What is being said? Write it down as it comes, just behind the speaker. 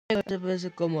Otras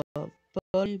veces como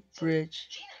Polly Bridge.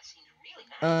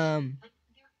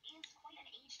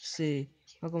 Sí,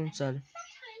 va a comenzar.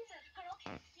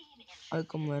 Ay,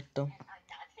 como esto.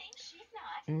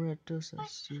 Un reto así.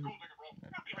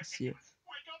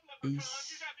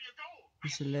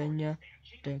 Isleña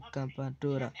de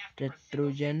Campatura,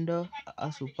 destruyendo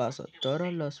a su paso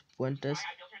todos los puentes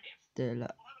de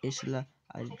la isla,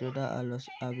 ayuda a los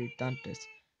habitantes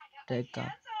de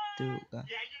Captura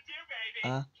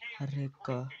a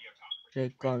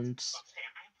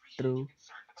reconstruir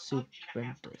sus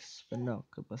puentes. Pero no,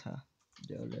 ¿qué pasa?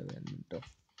 Yo le vendo.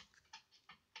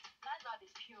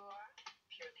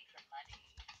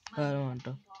 Ahora un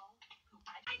momento.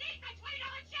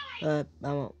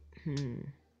 Vamos.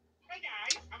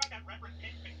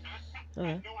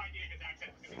 Okay.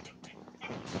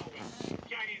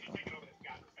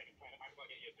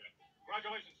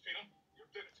 Congratulations, Tina. You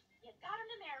did it. You got him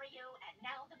to marry you, and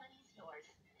now the money's yours.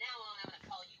 Now on, I'm going to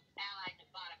call you Allied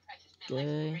Nevada Precious Metal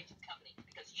Exploration Company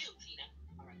because you, Tina,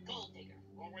 are a gold digger.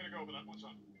 Long way to go for that one,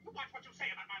 son. You watch what you say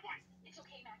about my wife. It's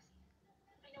okay, Maxie.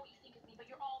 I know what you think of me, but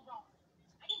you're all wrong.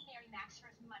 I didn't marry Max for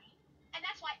his money, and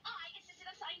that's why I insisted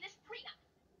on signing this prenup.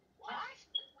 What?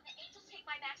 When the angels take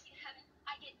my Maxie to heaven,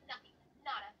 I get nothing.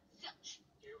 Nada. Zilch.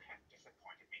 You have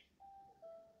disappointed me.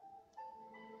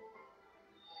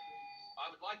 I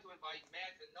would like to invite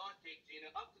Max and non-cake Gina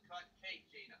up to cut cake,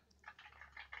 Gina.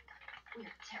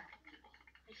 We're terrible people.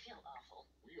 I feel awful.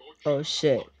 Oh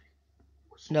shit.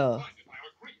 No.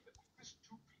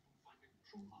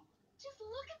 Just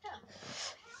look at them.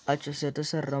 H7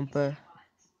 se rompe.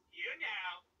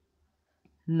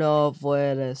 No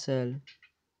puede ser.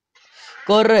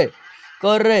 ¡Corre!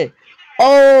 ¡Corre!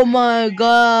 ¡Oh my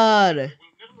god!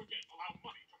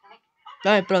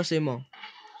 Dame el próximo.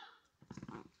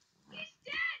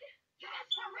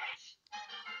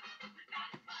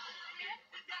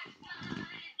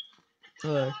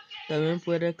 También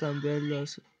puede cambiar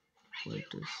los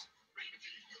puertos.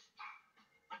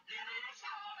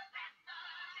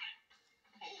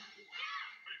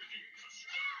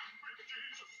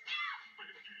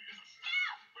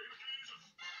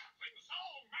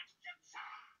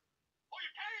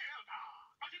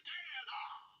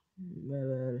 A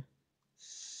ver.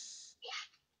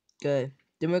 Ok.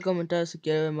 Dime en comentarios si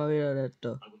quieres ver más videos de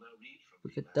esto.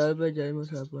 Porque tal vez ya mismo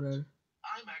se va a poner.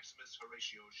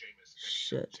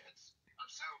 Shit.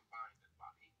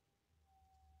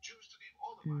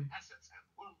 Un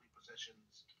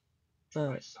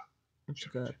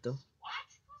gato.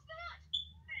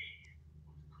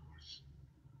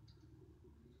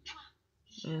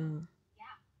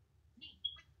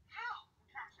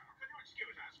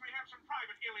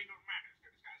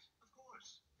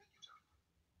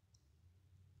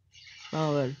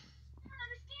 Vamos a ver.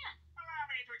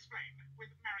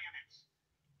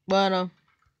 Bueno.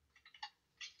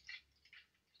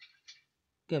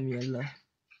 Qué mierda.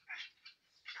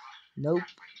 Nope.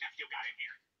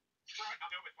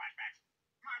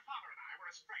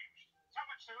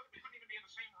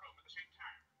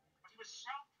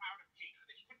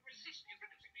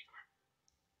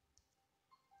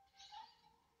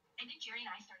 And then Jerry and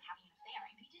I started having an affair,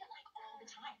 and we did it like all the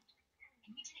time.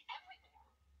 And we did it everywhere.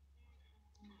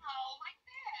 Oh, my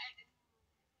bed!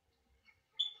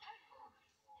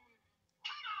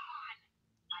 Come on!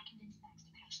 I convinced Max to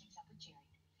patch things up with Jerry,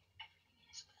 and everything in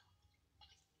his will.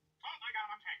 Oh, my God,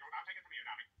 I'm tangled. I'll take it from you,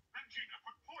 darling. Then Gina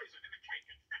put poison in the cake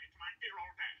and fed it to my dear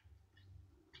old dad.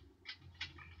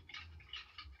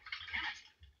 Damn it!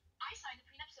 I signed the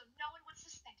prenup so no one would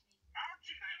suspect me. Now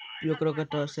Gina and I... Yo creo que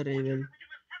todo se revive.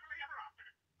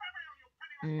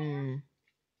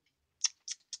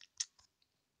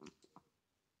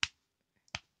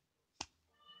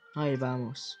 Ahí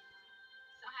vamos.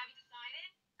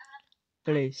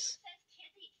 Please.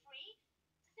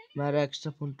 Me hará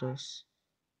extra puntos.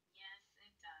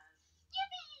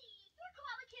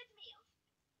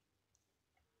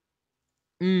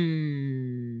 ¿Qué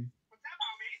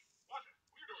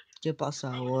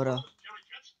pasa ahora?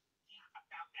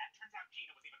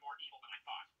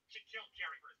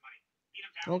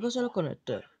 ¿Cómo que se lo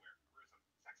conecté?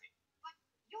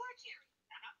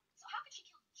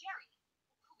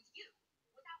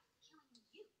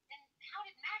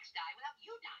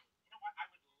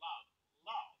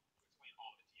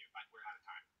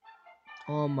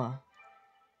 Toma.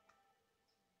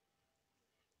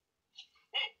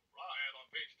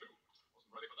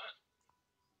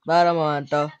 Para un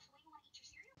momento.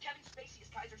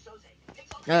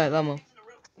 A ver, vamos.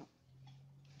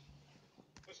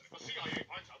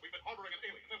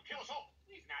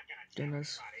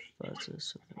 Tienes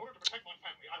fases.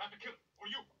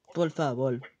 Por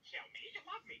favor.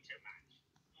 too much.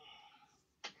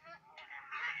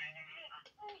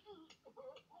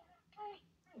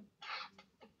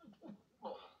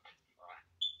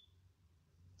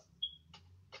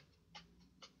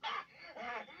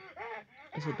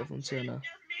 Eso te funciona.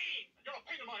 You're mean. You're a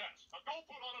pain in my ass. Now go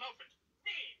put on an outfit.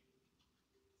 Mean.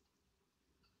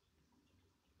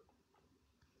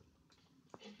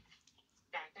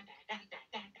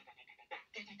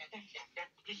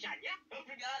 You shot ya? Who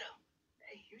forgot him?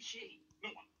 Hey, who's she? No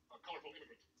one. A colorful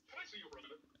immigrant. Can I see you for a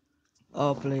minute?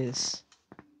 Oh, please.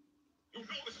 You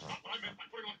know this is not what I meant by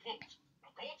putting on clothes.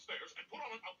 Now go upstairs and put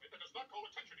on an outfit that does not call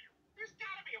attention to you. There's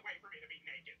gotta be a way for me to be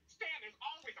naked. Stan, there's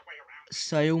always a way around.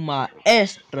 Soy un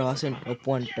maestro haciendo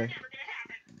puente. Never gonna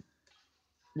happen.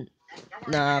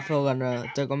 Nada, fue bueno,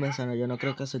 estoy comenzando. Yo no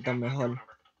creo que soy tan mejor.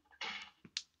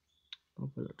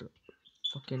 Vamos por el otro.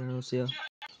 Fucking anuncio.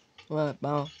 Bueno,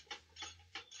 vamos.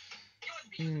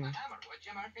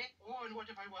 Oh, and what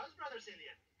if I was Brother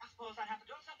Cillian? I suppose I'd have to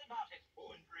do something about it. Oh,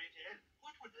 and pray tell,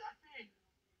 what would that be?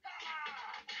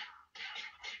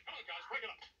 Come on, guys, break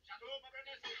it up. Shut up, my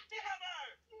goodness. The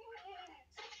hammer!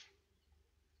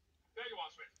 There you are,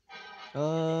 Smith.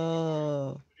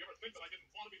 Oh. Did you ever think that I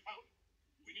didn't want to be found?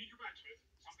 We need you back, Smith.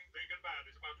 Something big and bad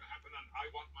is about to happen, and I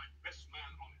want my best man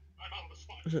on it. I'm out of the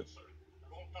spine, sir.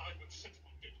 They're all died when six of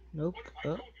them did. Nope. What if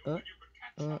I told you that you could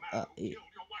catch the man who Ahí.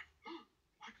 killed your wife?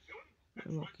 Black villain? That's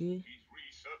Vamos right. aquí. He's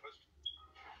resurfaced.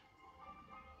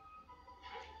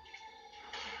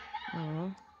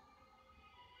 Ah.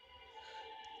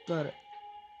 Got it.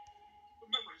 The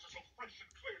memories are so fresh and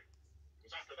clear. It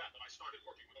was after that that I started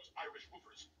working with those Irish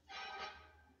woofers.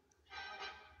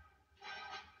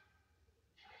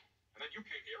 And then you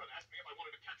came here and asked me if I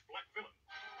wanted to catch Black Villain.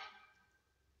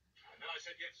 And then I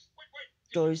said yes. Wait.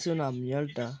 Todo hice una Is this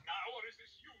mierda. now or is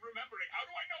this you remembering? How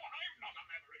do I know I'm not a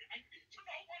memory? I need to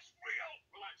know what's real.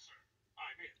 Relax, sir.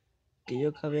 I'm in. Que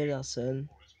yo acabé de hacer.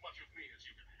 For as much of me as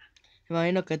you can handle.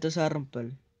 Imagino que esto se va a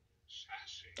romper.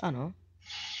 Sassy. Ah, no.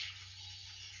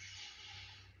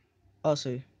 Oh,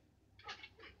 sí.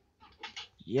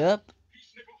 Yep.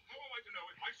 Peace nickel. How am I to know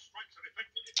if my strikes are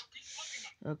effective if you keep slugging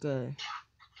them? Okay.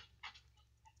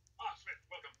 Ah, Smith,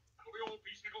 welcome. Are we all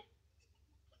peace nickel?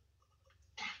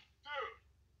 Dude,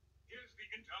 here's the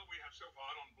intel we have so far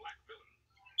on Black Villain.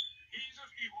 He's as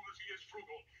evil as he is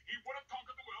frugal. He would have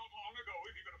conquered the world long ago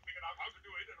if he could have figured out how to do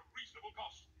it at a reasonable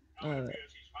cost. Now it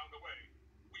appears he's found a way.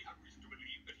 We have reason to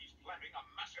believe that he's planning a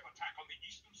massive attack on the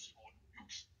eastern seaboard.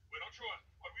 We're not sure.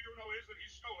 What we do know is that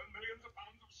he's stolen millions of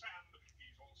pounds of sand.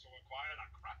 He's also acquired a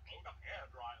crapload of hair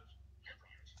dryers. Hair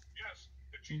dryers? Yes.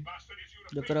 The cheap bastard issued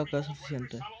a Yo fake creo que es recall to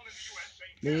every suficiente. salon in the US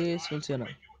saying hair Please, dryers would funciona.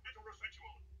 make you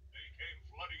heterosexual. They came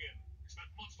flooding in. What's that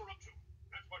monster up to?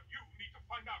 That's what you need to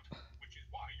find out. Which is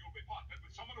why you'll be partnered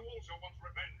with someone who also wants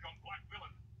revenge on Black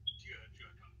Villain.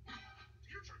 Tearjerker.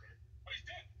 Tearjerker? But he's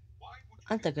dead. Why would you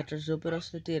Antes que tres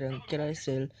estúpidos se tiren, quiere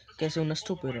decir que son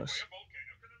estúpidos.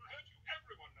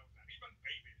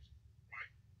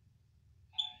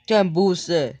 ¡Qué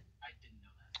embuse!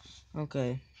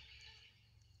 Okay.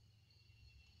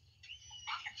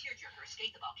 After Tearjerker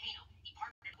escaped the volcano, he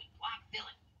partnered with Black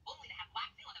Villain, only to have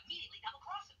Black Villain immediately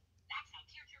double-cross him. That's how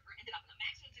Tearjerker ended up in the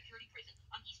maximum security prison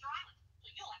on Easter Island. So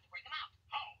you'll have to break him out.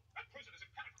 How? That prison is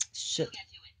impenetrable. Shit. You'll get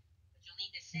to it, but you'll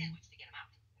need this sandwich to get him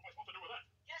out. What am I supposed to do with that?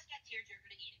 Just get Tearjerker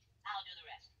to eat it. I'll do the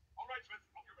rest. All right, Smith.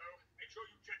 Off you go. Make sure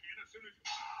you check in as soon as you...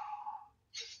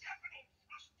 This capital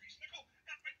thrust piece nickel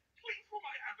that went clean through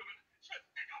my abdomen. Smith,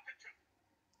 take our picture.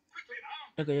 Quickly now.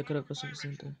 Ok, yo creo que es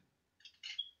suficiente.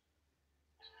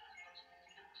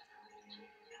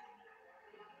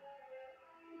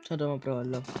 Solo vamos a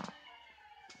probarlo.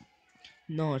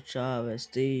 No, Chávez,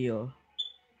 tío.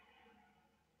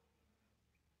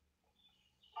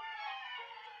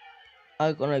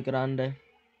 Ay, con el grande.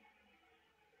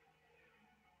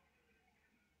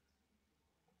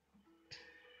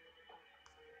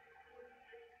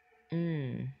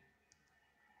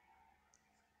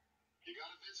 You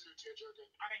got a visitor, Tearjerker.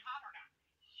 Are they hot or not?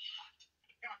 Hot.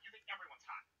 God, you think everyone's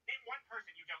hot. Name one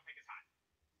person you don't think is hot.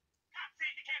 God, see,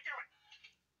 you can't do it.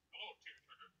 Hello,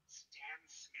 Tearjerker. Stan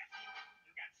Smith.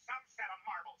 You got some set of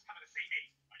marbles coming to see me.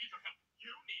 I need your help.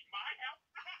 You need my help?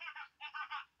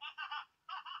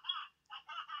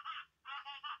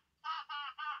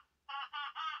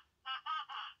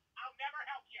 I'll never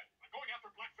help you. I'm going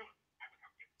after Black Villain. I would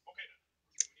help you. Okay, then.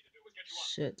 First thing we need to do is get you up.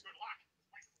 Shit. Good luck. This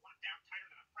place is locked down tighter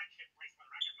than a friendship bracelet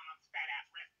around your mom's fat ass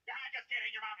wrist. Just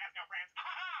kidding. Your mom has no friends.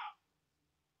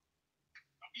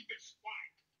 Now eat this. Why?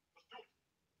 Let's do it.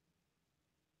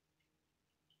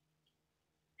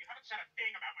 You haven't said a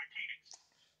thing about my paintings.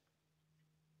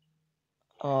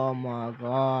 Oh my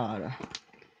god.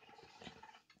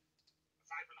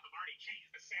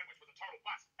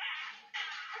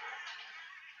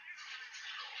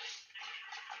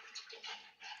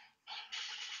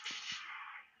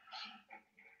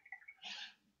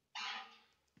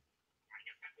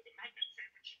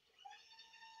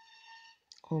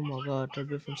 Oh my god, tal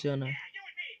vez funciona.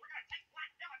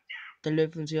 Tal vez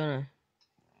funciona.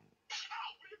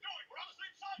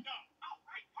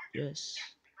 Yes.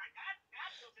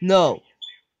 No.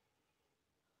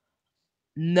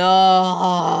 No.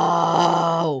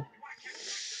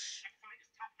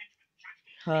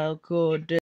 How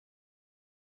could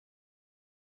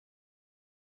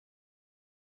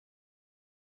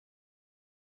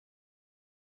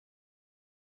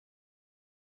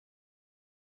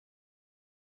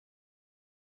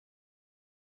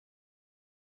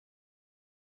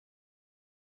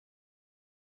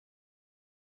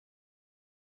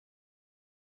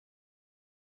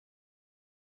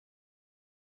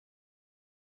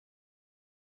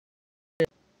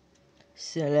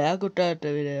Si le ha gustado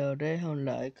este video, deja un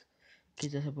like.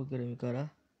 Quizás porque de mi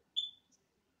cara.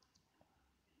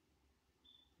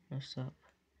 No está.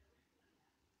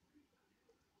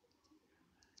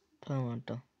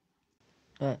 Aguanta.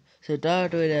 Si te ha gustado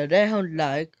este video, deja un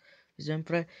like. Y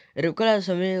siempre recuerda a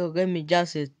su amigo que mi ya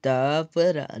se está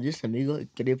afuera. Adiós, amigo.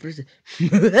 Quería